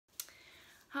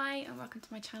Hi and welcome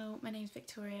to my channel. My name is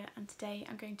Victoria and today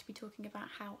I'm going to be talking about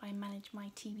how I manage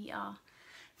my TBR.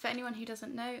 For anyone who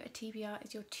doesn't know, a TBR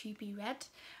is your to be read.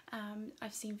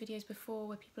 I've seen videos before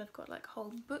where people have got like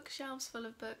whole bookshelves full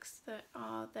of books that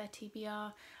are their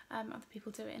TBR. Other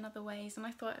people do it in other ways, and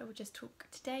I thought I would just talk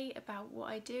today about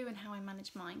what I do and how I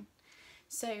manage mine.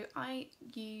 So I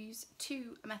use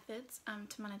two methods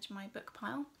to manage my book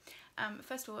pile.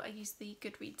 First of all, I use the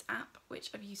GoodReads app,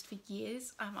 which I've used for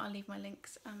years. I'll leave my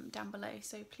links down below,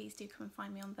 so please do come and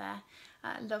find me on there.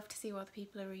 I love to see what other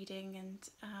people are reading and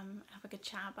have a good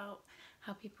chat about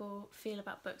how people feel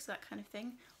about books, that kind of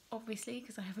thing. Obviously,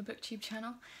 because I have a booktube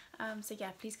channel. So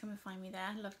yeah, please come and find me there.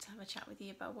 I'd love to have a chat with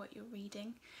you about what you're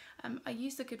reading. I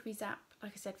use the GoodReads app,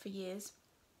 like I said, for years.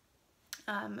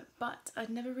 But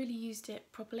I'd never really used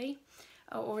it properly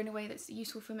or in a way that's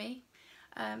useful for me.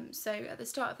 So at the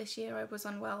start of this year I was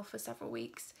unwell for several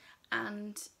weeks,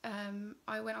 and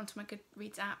I went onto my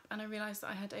GoodReads app and I realised that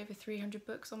I had over 300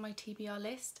 books on my TBR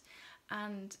list,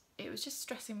 and it was just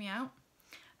stressing me out,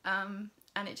 and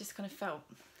it just kind of felt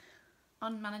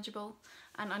unmanageable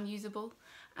and unusable.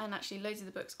 And actually loads of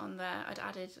the books on there I'd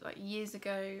added like years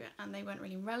ago and they weren't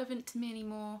really relevant to me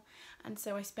anymore, and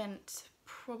so I spent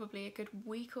probably a good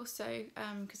week or so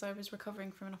because I was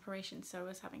recovering from an operation, so I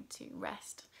was having to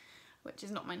rest, which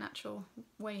is not my natural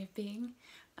way of being.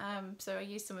 So I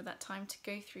used some of that time to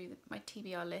go through my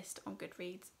TBR list on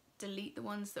GoodReads, delete the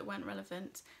ones that weren't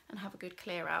relevant and have a good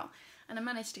clear out, and I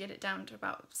managed to get it down to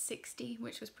about 60,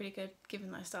 which was pretty good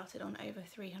given that I started on over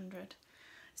 300.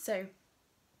 So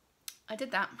I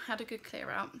did that, had a good clear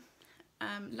out.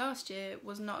 Last year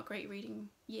was not a great reading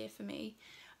year for me.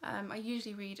 I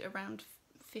usually read around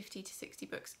 50 to 60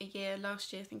 books a year.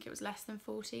 Last year I think it was less than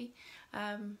 40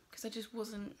 because I just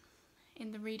wasn't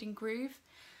in the reading groove.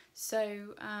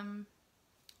 So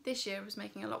this year I was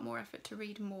making a lot more effort to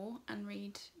read more and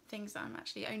read things that I'm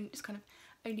actually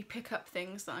only pick up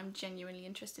things that I'm genuinely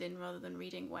interested in, rather than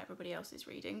reading what everybody else is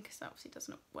reading, because that obviously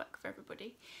doesn't work for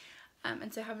everybody.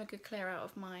 And so having a good clear out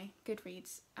of my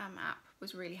GoodReads app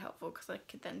was really helpful, because I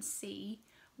could then see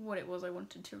what it was I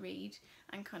wanted to read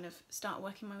and kind of start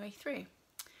working my way through.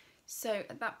 So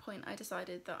at that point I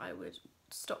decided that I would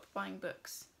stop buying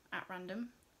books at random.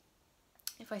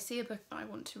 If I see a book that I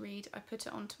want to read, I put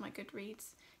it onto my GoodReads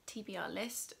TBR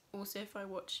list. Also, if I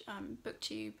watch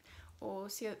booktube or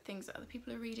see other things that other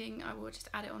people are reading, I will just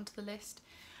add it onto the list,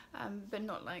 but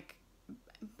not like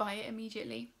buy it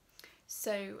immediately.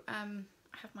 So I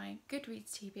have my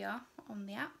GoodReads TBR on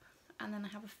the app, and then I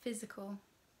have a physical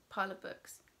pile of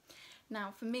books.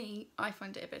 Now for me, I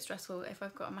find it a bit stressful if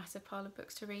I've got a massive pile of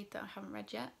books to read that I haven't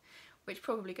read yet, which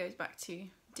probably goes back to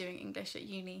doing English at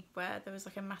uni, where there was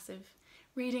like a massive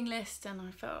reading list and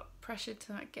I felt pressured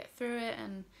to like get through it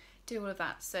and do all of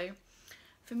that. So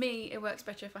for me it works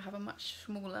better if I have a much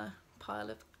smaller pile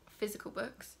of physical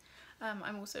books.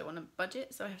 I'm also on a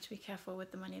budget, so I have to be careful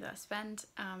with the money that I spend,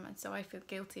 and so I feel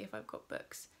guilty if I've got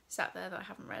books sat there that I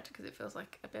haven't read, because it feels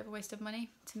like a bit of a waste of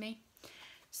money to me.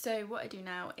 So what I do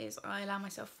now is I allow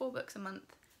myself 4 books a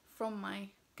month from my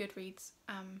GoodReads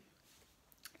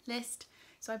list.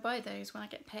 So I buy those when I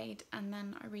get paid, and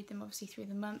then I read them obviously through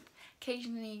the month.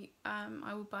 Occasionally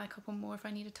I will buy a couple more if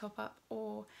I need a top up,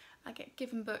 or I get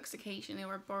given books occasionally,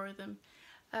 or I borrow them.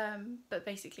 But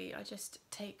basically I just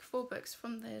take 4 books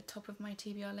from the top of my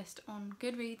TBR list on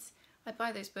GoodReads, I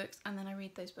buy those books and then I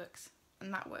read those books,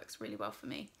 and that works really well for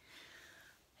me.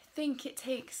 I think it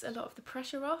takes a lot of the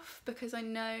pressure off, because I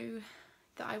know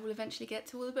that I will eventually get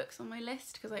to all the books on my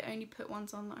list, because I only put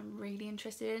ones on that I'm really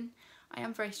interested in. I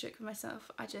am very strict with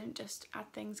myself. I don't just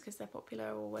add things because they're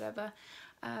popular or whatever,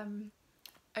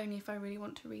 only if I really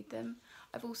want to read them.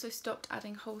 I've also stopped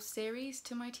adding whole series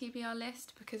to my TBR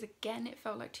list, because again it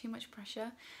felt like too much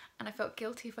pressure, and I felt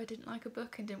guilty if I didn't like a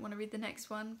book and didn't want to read the next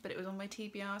one, but it was on my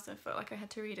TBR, so I felt like I had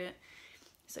to read it.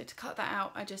 So to cut that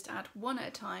out, I just add one at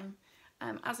a time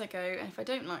as I go, and if I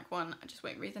don't like one I just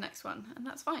won't read the next one, and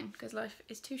that's fine, because life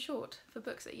is too short for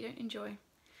books that you don't enjoy.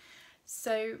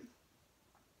 So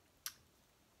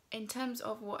in terms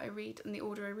of what I read and the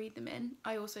order I read them in,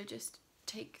 I also just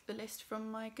take the list from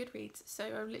my GoodReads. So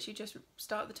I literally just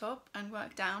start at the top and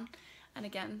work down, and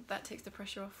again that takes the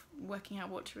pressure off working out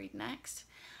what to read next.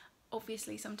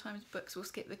 Obviously sometimes books will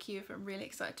skip the queue if I'm really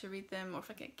excited to read them, or if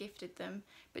I get gifted them,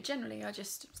 but generally I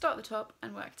just start at the top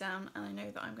and work down, and I know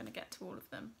that I'm going to get to all of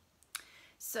them.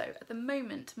 So at the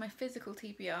moment, my physical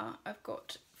TBR, I've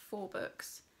got 4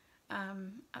 books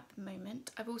at the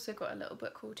moment. I've also got a little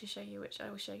book haul to show you, which I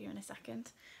will show you in a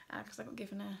second, because I got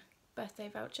given a birthday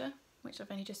voucher, which I've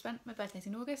only just spent. My birthday's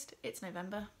in August, it's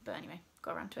November, but anyway,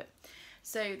 got around to it.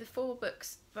 So the 4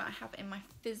 books that I have in my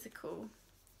physical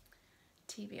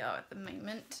TBR at the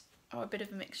moment are a bit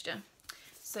of a mixture.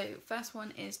 So first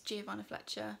one is Giovanna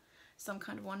Fletcher, Some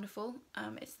Kind of Wonderful.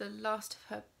 It's the last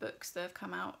of her books that have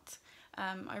come out.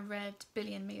 I read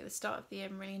Billy and Me at the start of the year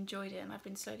and really enjoyed it, and I've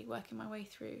been slowly working my way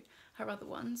through her other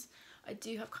ones. I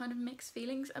do have kind of mixed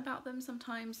feelings about them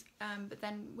sometimes, but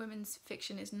then women's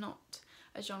fiction is not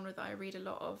a genre that I read a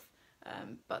lot of,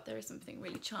 but there is something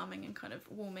really charming and kind of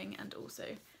warming, and also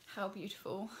how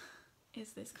beautiful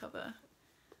is this cover.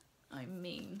 I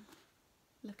mean,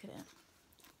 look at it,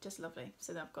 just lovely.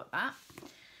 So I've got that.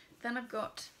 Then I've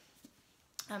got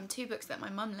two books that my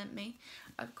mum lent me.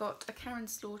 I've got a Karen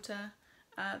Slaughter,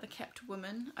 The Kept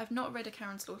Woman. I've not read a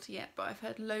Karen Slaughter yet, but I've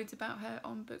heard loads about her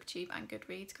on BookTube and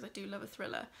GoodReads because I do love a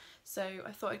thriller. So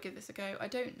I thought I'd give this a go. I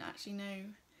don't actually know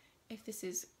if this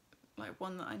is like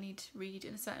one that I need to read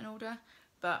in a certain order,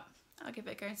 but I'll give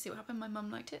it a go and see what happened. My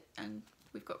mum liked it, and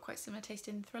we've got quite similar taste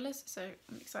in thrillers, so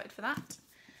I'm excited for that.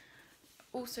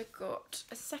 Also got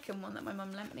a second one that my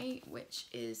mum lent me, which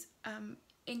is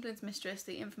England's Mistress,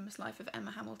 The Infamous Life of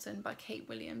Emma Hamilton by Kate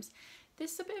Williams.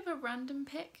 This is a bit of a random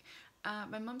pick.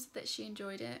 My mum said that she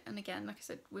enjoyed it, and again, like I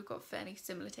said, we've got fairly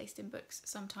similar taste in books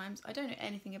sometimes. I don't know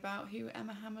anything about who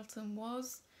Emma Hamilton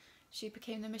was. She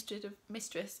became the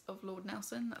mistress of Lord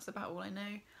Nelson. That's about all I know.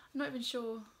 I'm not even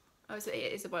sure. Oh, it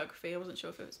is a biography. I wasn't sure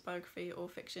if it was biography or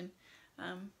fiction,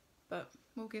 but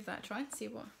we'll give that a try. See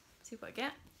what I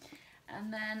get.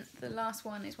 And then the last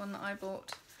one is one that I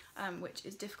bought, which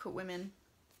is Difficult Women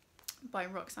by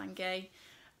Roxane Gay.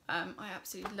 I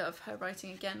absolutely love her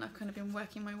writing. Again, I've kind of been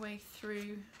working my way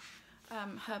through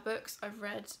her books. I've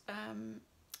read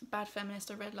Bad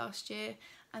Feminist, I read last year,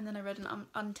 and then I read An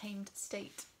Untamed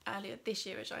State earlier this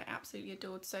year, which I absolutely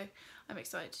adored. So I'm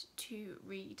excited to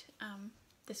read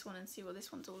this one and see what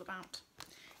this one's all about.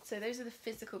 So those are the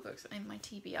physical books in my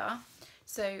TBR.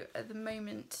 So at the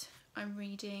moment I'm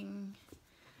reading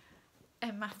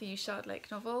a Matthew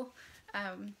Shardlake novel,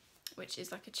 which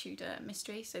is like a Tudor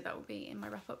mystery, so that will be in my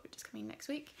wrap-up, which is coming next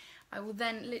week. I will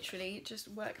then literally just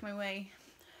work my way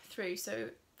through. So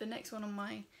the next one on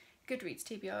my GoodReads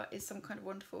TBR is Some Kind of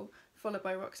Wonderful, followed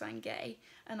by Roxane Gay,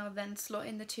 and I'll then slot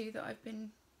in the two that I've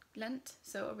been lent.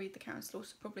 So I'll read the Karen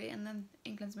Slaughter probably, and then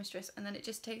England's Mistress, and then it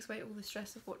just takes away all the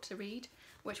stress of what to read,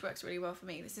 which works really well for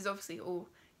me. This is obviously all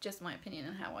just my opinion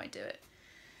and how I do it.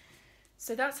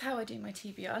 So that's how I do my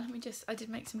TBR. I did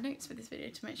make some notes for this video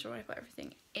to make sure I got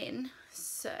everything in.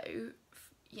 So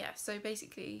yeah, so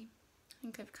basically I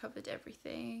think I've covered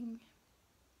everything.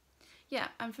 Yeah,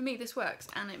 and for me this works,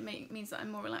 and it means that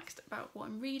I'm more relaxed about what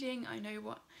I'm reading. I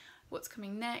know what's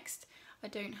coming next. I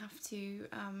don't have to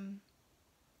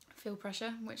feel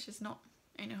pressure, which is not,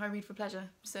 I read for pleasure,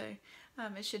 so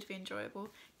it should be enjoyable.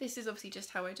 This is obviously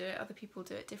just how I do it. Other people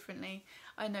do it differently.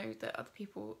 I know that other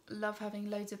people love having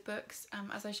loads of books.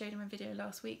 As I showed in my video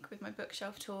last week with my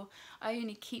bookshelf tour, I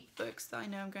only keep books that I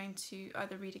know I'm going to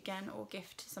either read again or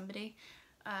gift to somebody,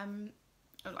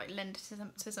 or like lend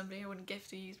to somebody. I wouldn't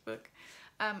gift a used book.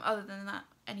 Other than that,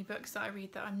 any books that I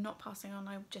read that I'm not passing on,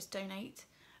 I just donate.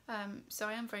 So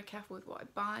I am very careful with what I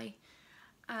buy,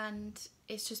 and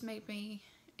it's just made me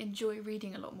enjoy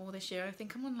reading a lot more this year. I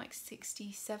think I'm on like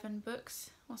 67 books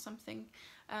or something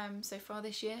so far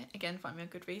this year. Again, find me on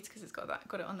GoodReads because it's got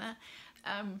it on there.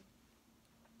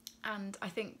 And I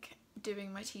think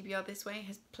doing my TBR this way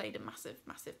has played a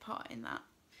massive part in that.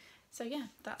 So yeah,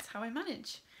 that's how I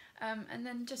manage. And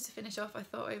then just to finish off, I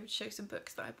thought I would show some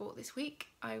books that I bought this week.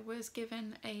 I was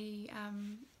given a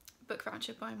book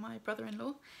voucher by my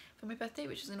brother-in-law for my birthday,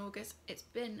 which was in August. It's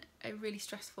been a really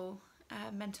stressful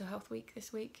mental health week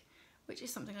this week, which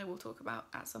is something I will talk about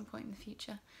at some point in the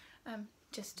future.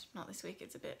 Just not this week,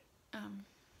 it's a bit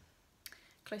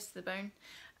close to the bone.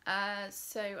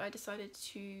 So I decided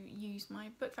to use my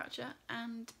book voucher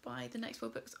and buy the next 4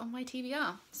 books on my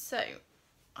TBR. So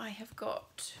I have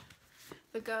got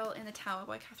The Girl in the Tower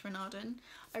by Catherine Arden.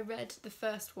 I read the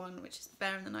first one, which is The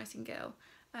Bear and the Nightingale,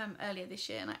 earlier this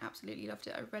year, and I absolutely loved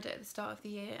it. I read it at the start of the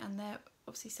year, and they're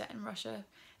obviously set in Russia.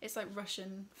 It's like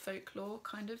Russian folklore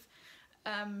kind of,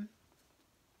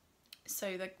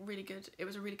 so they're really good. It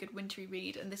was a really good wintry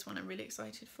read, and this one I'm really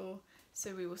excited for,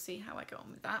 so we will see how I go on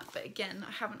with that. But again,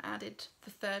 I haven't added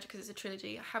the third, because it's a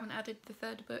trilogy, I haven't added the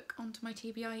third book onto my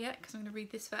TBR yet, because I'm going to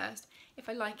read this first. If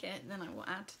I like it, then I will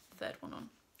add the third one on.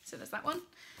 So there's that one.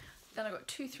 Then I've got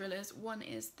 2 thrillers. One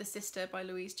is The Sister by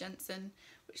Louise Jensen,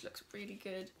 which looks really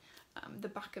good. The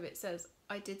back of it says,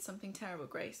 "I did something terrible,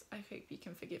 Grace. I hope you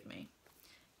can forgive me."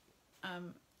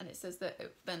 And it says that,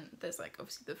 then there's like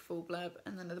obviously the full blurb,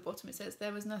 and then at the bottom it says,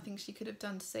 "There was nothing she could have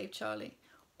done to save Charlie,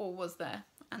 or was there?"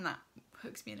 And that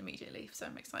hooks me in immediately, so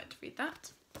I'm excited to read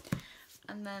that.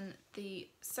 And then the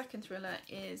second thriller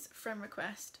is Friend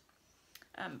Request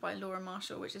by Laura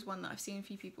Marshall, which is one that I've seen a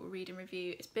few people read and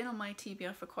review. It's been on my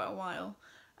TBR for quite a while,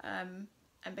 and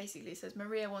basically it says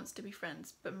Maria wants to be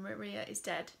friends, but Maria is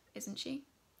dead, isn't she?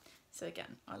 So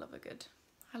again, I love a good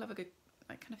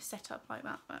like, kind of setup like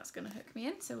that. That's going to hook me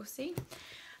in, so we'll see.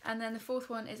 And then the fourth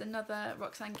one is another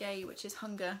Roxane Gay, which is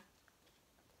Hunger.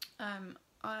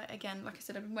 Again, like I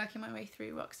said, I've been working my way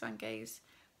through Roxane Gay's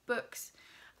books,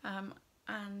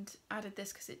 and added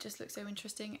this because it just looks so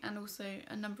interesting, and also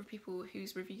a number of people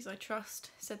whose reviews I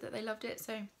trust said that they loved it,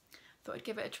 so I thought I'd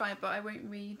give it a try, but I won't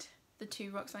read the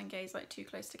two Roxane Gays like too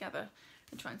close together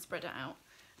and try and spread it out,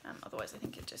 otherwise I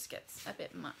think it just gets a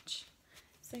bit much.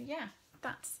 So yeah,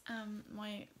 that's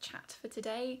my chat for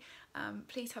today.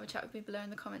 Please have a chat with me below in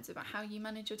the comments about how you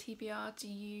manage your TBR. Do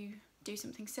you do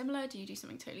something similar? Do you do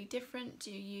something totally different?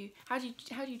 How do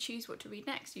you choose what to read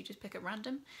next? Do you just pick at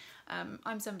random?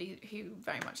 I'm somebody who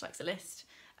very much likes a list,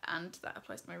 and that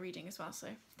applies to my reading as well, so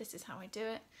this is how I do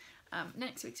it.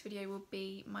 Next week's video will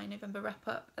be my November wrap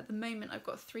up. At the moment I've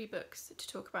got 3 books to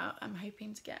talk about. I'm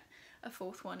hoping to get a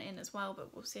 4th one in as well,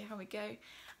 but we'll see how we go,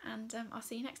 and I'll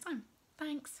see you next time.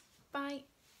 Thanks, bye.